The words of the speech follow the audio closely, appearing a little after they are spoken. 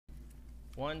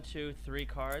1, 2, 3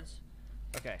 cards.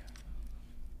 Okay.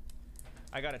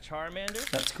 I got a Charmander.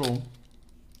 That's cool.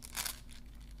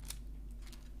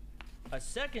 A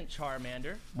second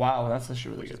Charmander. Wow, that's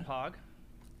actually really Which good. is Pog.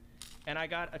 And I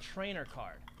got a trainer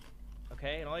card.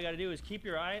 Okay, and all you gotta do is keep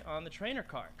your eye on the trainer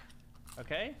card.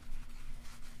 Okay?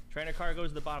 Trainer card goes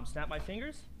to the bottom. Snap my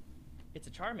fingers. It's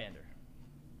a Charmander.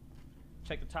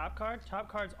 Check the top card. Top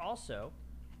card's also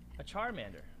a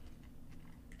Charmander.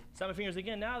 Snap my fingers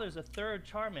again. Now there's a third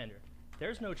Charmander.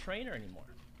 There's no trainer anymore.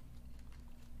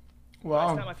 Wow.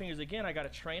 I snap my fingers again. I got a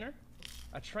trainer,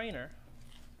 a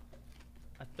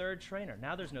third trainer.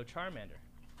 Now there's no Charmander.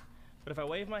 But if I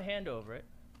wave my hand over it,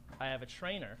 I have a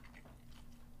trainer.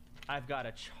 I've got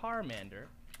a Charmander.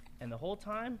 And the whole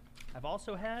time, I've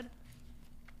also had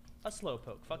a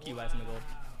Slowpoke. Fuck you, Asmongold.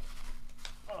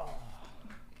 Oh.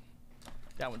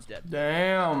 That one's dead.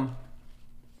 Damn.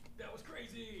 That was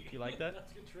crazy. You like that?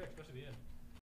 That's a good trick, especially the end.